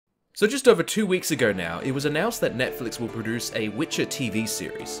So just over 2 weeks ago now, it was announced that Netflix will produce a Witcher TV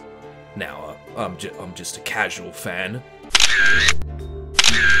series. Now, I'm just a casual fan.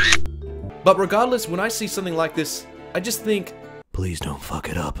 But regardless, when I see something like this, I just think, please don't fuck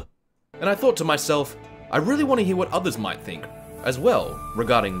it up. And I thought to myself, I really want to hear what others might think as well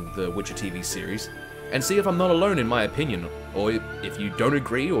regarding the Witcher TV series, and see if I'm not alone in my opinion, or if you don't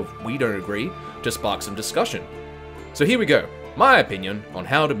agree or if we don't agree, to spark some discussion. So here we go, my opinion on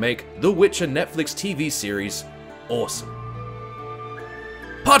how to make the Witcher Netflix TV series awesome.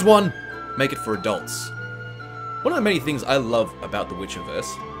 Part 1, make it for adults. One of the many things I love about the Witcherverse,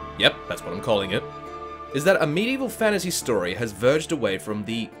 yep, that's what I'm calling it, is that a medieval fantasy story has verged away from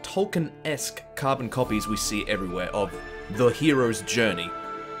the Tolkien-esque carbon copies we see everywhere of the hero's journey.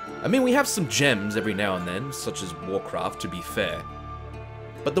 I mean, we have some gems every now and then, such as Warcraft, to be fair.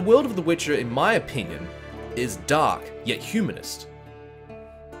 But the world of The Witcher, in my opinion, is dark, yet humanist.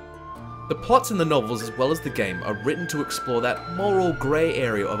 The plots in the novels as well as the game are written to explore that moral grey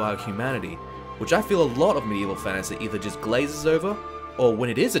area of our humanity, which I feel a lot of medieval fantasy either just glazes over, or when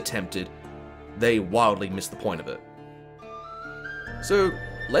it is attempted, they wildly miss the point of it. So,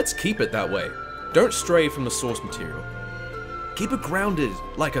 let's keep it that way. Don't stray from the source material. Keep it grounded,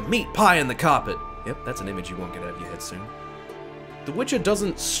 like a meat pie in the carpet. Yep, that's an image you won't get out of your head soon. The Witcher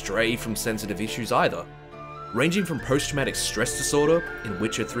doesn't stray from sensitive issues either. Ranging from post-traumatic stress disorder in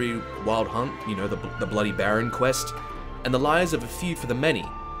Witcher 3 Wild Hunt, you know, the Bloody Baron quest, and the lives of a few for the many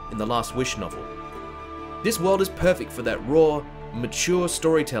in the Last Wish novel. This world is perfect for that raw, mature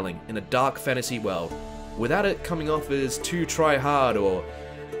storytelling in a dark fantasy world, without it coming off as too try-hard or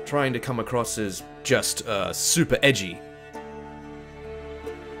trying to come across as just super edgy.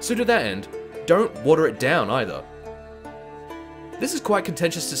 So to that end, don't water it down either. This is quite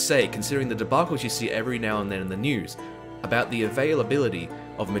contentious to say considering the debacles you see every now and then in the news about the availability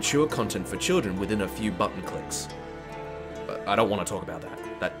of mature content for children within a few button clicks. But I don't want to talk about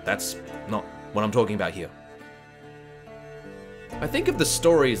that. That's not what I'm talking about here. I think if the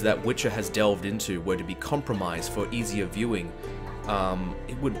stories that Witcher has delved into were to be compromised for easier viewing,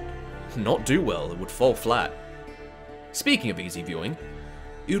 it would not do well, it would fall flat. Speaking of easy viewing,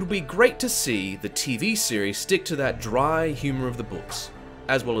 it would be great to see the TV series stick to that dry humour of the books,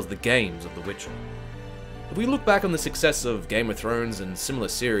 as well as the games of The Witcher. If we look back on the success of Game of Thrones and similar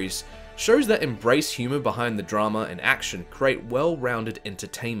series, shows that embrace humour behind the drama and action create well-rounded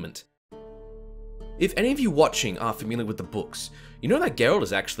entertainment. If any of you watching are familiar with the books, you know that Geralt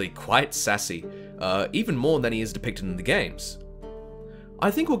is actually quite sassy, even more than he is depicted in the games. I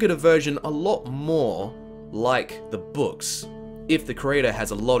think we'll get a version a lot more like the books, if the creator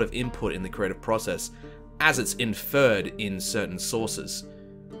has a lot of input in the creative process, as it's inferred in certain sources.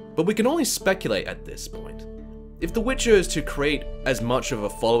 But we can only speculate at this point. If The Witcher is to create as much of a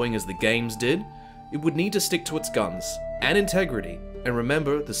following as the games did, it would need to stick to its guns and integrity, and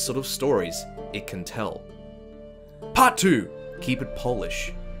remember the sort of stories it can tell. Part 2. Keep it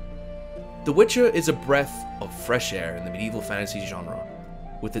Polish. The Witcher is a breath of fresh air in the medieval fantasy genre,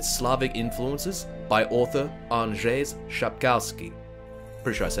 with its Slavic influences by author Andzrej Sapkowski.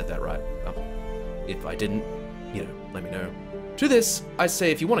 Pretty sure I said that right. If I didn't, you know, let me know. To this, I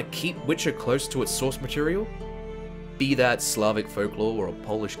say if you want to keep Witcher close to its source material, be that Slavic folklore or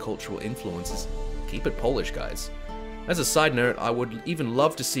Polish cultural influences, keep it Polish, guys. As a side note, I would even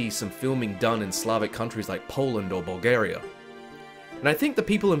love to see some filming done in Slavic countries like Poland or Bulgaria. And I think the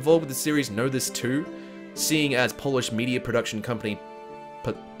people involved with the series know this too, seeing as Polish media production company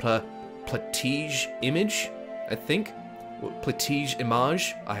Platige Image, I think? Platige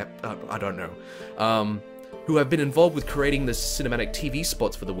Image? I don't know. Who have been involved with creating the cinematic TV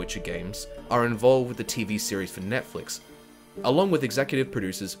spots for the Witcher games, are involved with the TV series for Netflix, along with executive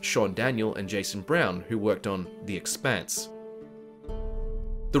producers Sean Daniel and Jason Brown, who worked on The Expanse.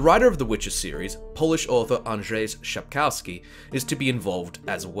 The writer of the Witcher series, Polish author Andzrej Sapkowski, is to be involved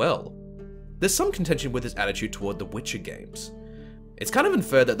as well. There's some contention with his attitude toward the Witcher games. It's kind of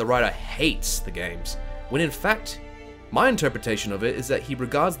inferred that the writer hates the games, when in fact, my interpretation of it is that he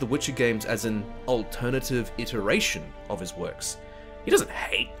regards the Witcher games as an alternative iteration of his works. He doesn't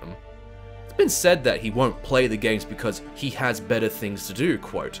hate them. It's been said that he won't play the games because he has better things to do,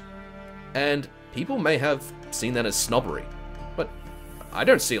 quote. And people may have seen that as snobbery, but I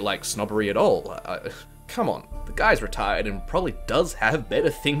don't see it like snobbery at all. Come on, the guy's retired and probably does have better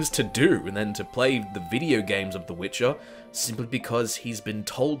things to do than to play the video games of The Witcher simply because he's been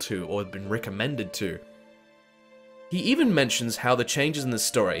told to or been recommended to. He even mentions how the changes in the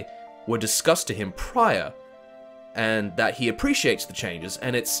story were discussed to him prior, and that he appreciates the changes,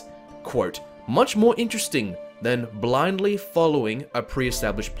 and it's, quote, much more interesting than blindly following a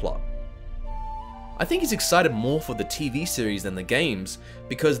pre-established plot. I think he's excited more for the TV series than the games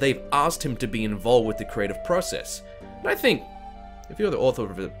because they've asked him to be involved with the creative process. And I think, if you're the author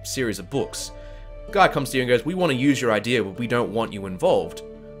of a series of books, a guy comes to you and goes, "We want to use your idea, but we don't want you involved."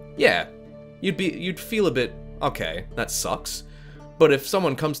 Yeah, you'd feel a bit, okay, that sucks. But if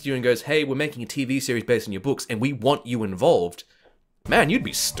someone comes to you and goes, "Hey, we're making a TV series based on your books and we want you involved," man, you'd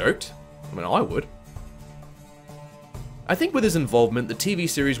be stoked. I mean, I would. I think with his involvement, the TV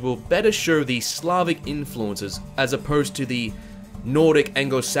series will better show the Slavic influences as opposed to the Nordic,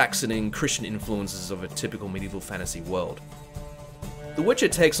 Anglo-Saxon, and Christian influences of a typical medieval fantasy world. The Witcher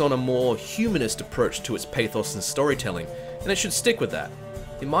takes on a more humanist approach to its pathos and storytelling, and it should stick with that.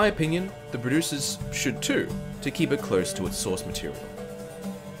 In my opinion, the producers should too, to keep it close to its source material.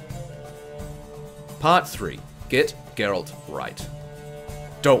 Part 3. Get Geralt right.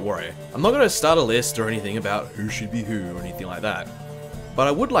 Don't worry, I'm not going to start a list or anything about who should be who or anything like that, but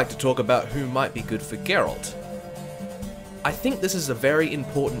I would like to talk about who might be good for Geralt. I think this is a very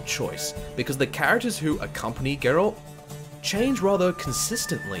important choice, because the characters who accompany Geralt change rather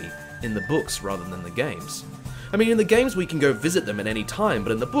consistently in the books rather than the games. I mean, in the games we can go visit them at any time,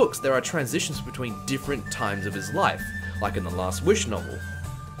 but in the books there are transitions between different times of his life, like in the Last Wish novel.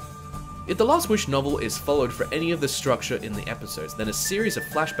 If the Last Wish novel is followed for any of the structure in the episodes, then a series of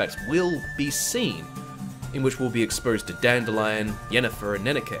flashbacks will be seen, in which we'll be exposed to Dandelion, Yennefer, and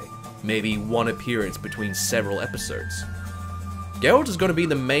Nenneke, maybe one appearance between several episodes. Geralt is going to be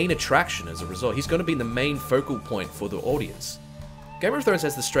the main attraction as a result. He's going to be the main focal point for the audience. Game of Thrones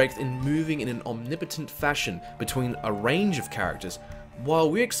has the strength in moving in an omnipotent fashion between a range of characters, while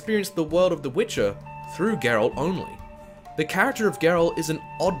we experience the world of The Witcher through Geralt only. The character of Geralt is an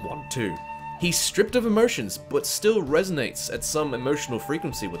odd one too. He's stripped of emotions, but still resonates at some emotional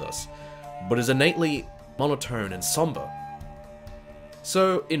frequency with us, but is innately monotone and somber.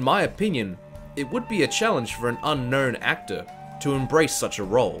 So, in my opinion, it would be a challenge for an unknown actor to embrace such a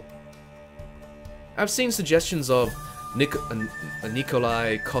role. I've seen suggestions of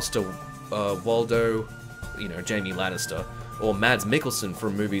Nikolai Coster-Waldau, Jaime Lannister, or Mads Mikkelsen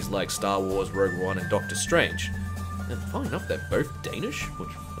from movies like Star Wars, Rogue One, and Doctor Strange. And funny enough, they're both Danish, which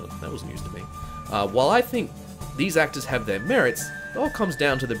that was news to me. While I think these actors have their merits, it all comes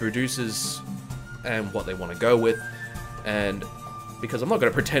down to the producers and what they want to go with, and because I'm not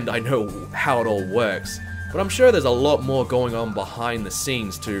going to pretend I know how it all works, but I'm sure there's a lot more going on behind the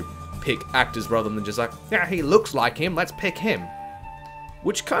scenes to pick actors rather than just like, yeah, he looks like him, let's pick him.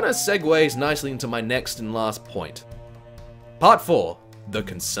 Which kind of segues nicely into my next and last point. Part 4, the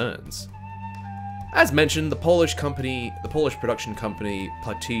concerns. As mentioned, the Polish production company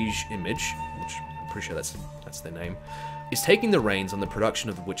Platige Image, which I'm pretty sure that's their name, is taking the reins on the production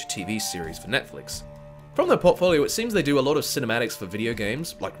of the Witcher TV series for Netflix. From their portfolio, it seems they do a lot of cinematics for video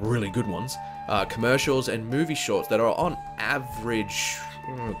games, like really good ones, commercials and movie shorts that are on average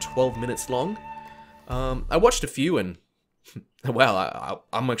 12 minutes long. I watched a few and, wow,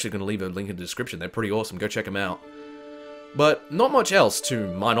 I'm actually going to leave a link in the description. They're pretty awesome, go check them out. But not much else, to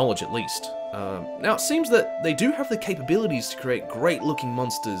my knowledge at least. Now, it seems that they do have the capabilities to create great-looking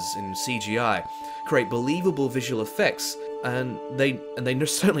monsters in CGI, create believable visual effects, and they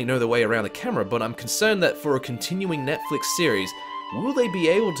certainly know their way around the camera, but I'm concerned that for a continuing Netflix series, will they be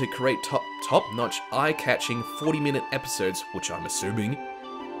able to create top-notch, eye-catching 40-minute episodes, which I'm assuming,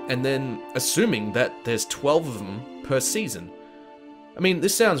 and then assuming that there's 12 of them per season? I mean,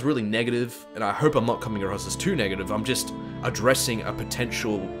 this sounds really negative, and I hope I'm not coming across as too negative. I'm just addressing a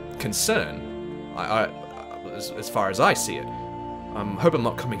potential concern, as far as I see it. I hope I'm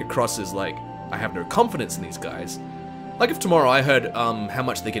not coming across as like, I have no confidence in these guys. Like if tomorrow I heard how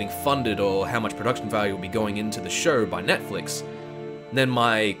much they're getting funded or how much production value will be going into the show by Netflix, then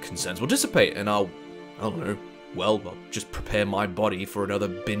my concerns will dissipate, and I don't know, well, I'll just prepare my body for another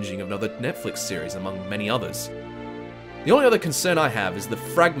binging of another Netflix series, among many others. The only other concern I have is the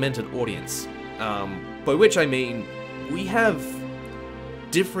fragmented audience, by which I mean we have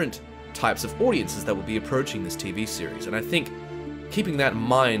different types of audiences that will be approaching this TV series, and I think keeping that in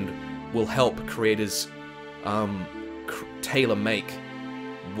mind will help creators tailor-make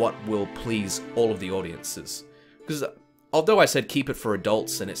what will please all of the audiences. Because although I said keep it for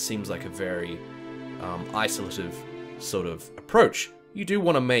adults, and it seems like a very isolative sort of approach, you don't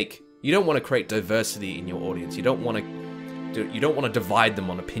want to create diversity in your audience. You don't want to divide them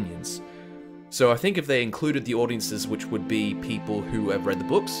on opinions. So I think if they included the audiences, which would be people who have read the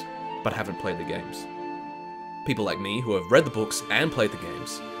books but haven't played the games, people like me who have read the books and played the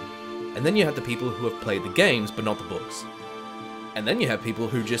games, and then you have the people who have played the games but not the books, and then you have people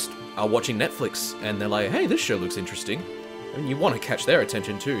who just are watching Netflix and they're like, hey, this show looks interesting, and you want to catch their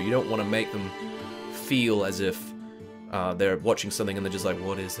attention too. You don't want to make them feel as if they're watching something and they're just like,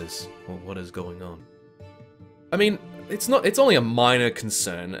 what is this? Well, what is going on? I mean, it's only a minor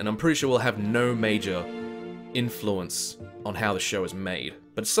concern, and I'm pretty sure will have no major influence on how the show is made,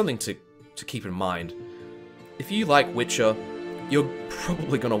 but it's something to keep in mind. If you like Witcher, you're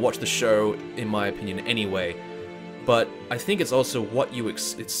probably gonna watch the show, in my opinion, anyway, but I think it's also what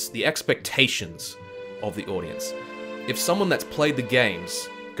it's the expectations of the audience. If someone that's played the games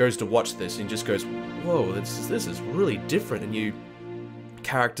goes to watch this and just goes, whoa, this is really different, and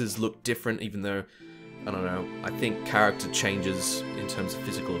characters look different, even though, I don't know, I think character changes in terms of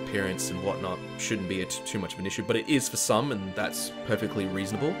physical appearance and whatnot shouldn't be too much of an issue, but it is for some, and that's perfectly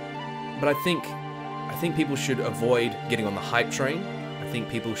reasonable. But I think people should avoid getting on the hype train. I think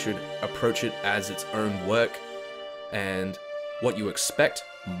people should approach it as its own work, and what you expect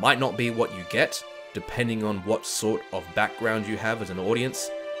might not be what you get, depending on what sort of background you have as an audience,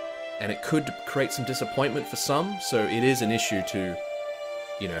 and it could create some disappointment for some, so it is an issue to,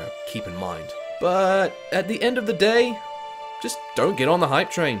 keep in mind. But at the end of the day, just don't get on the hype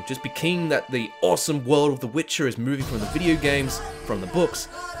train. Just be keen that the awesome world of The Witcher is moving from the video games, from the books,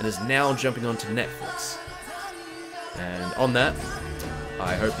 and is now jumping onto Netflix. And on that,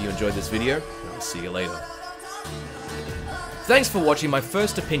 I hope you enjoyed this video, and I'll see you later. Thanks for watching my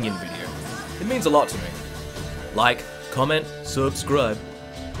first opinion video. It means a lot to me. Like, comment, subscribe,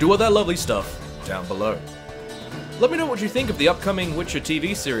 do all that lovely stuff down below. Let me know what you think of the upcoming Witcher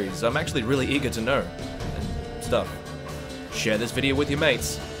TV series. I'm actually really eager to know. And stuff. Share this video with your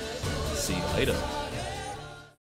mates. See you later.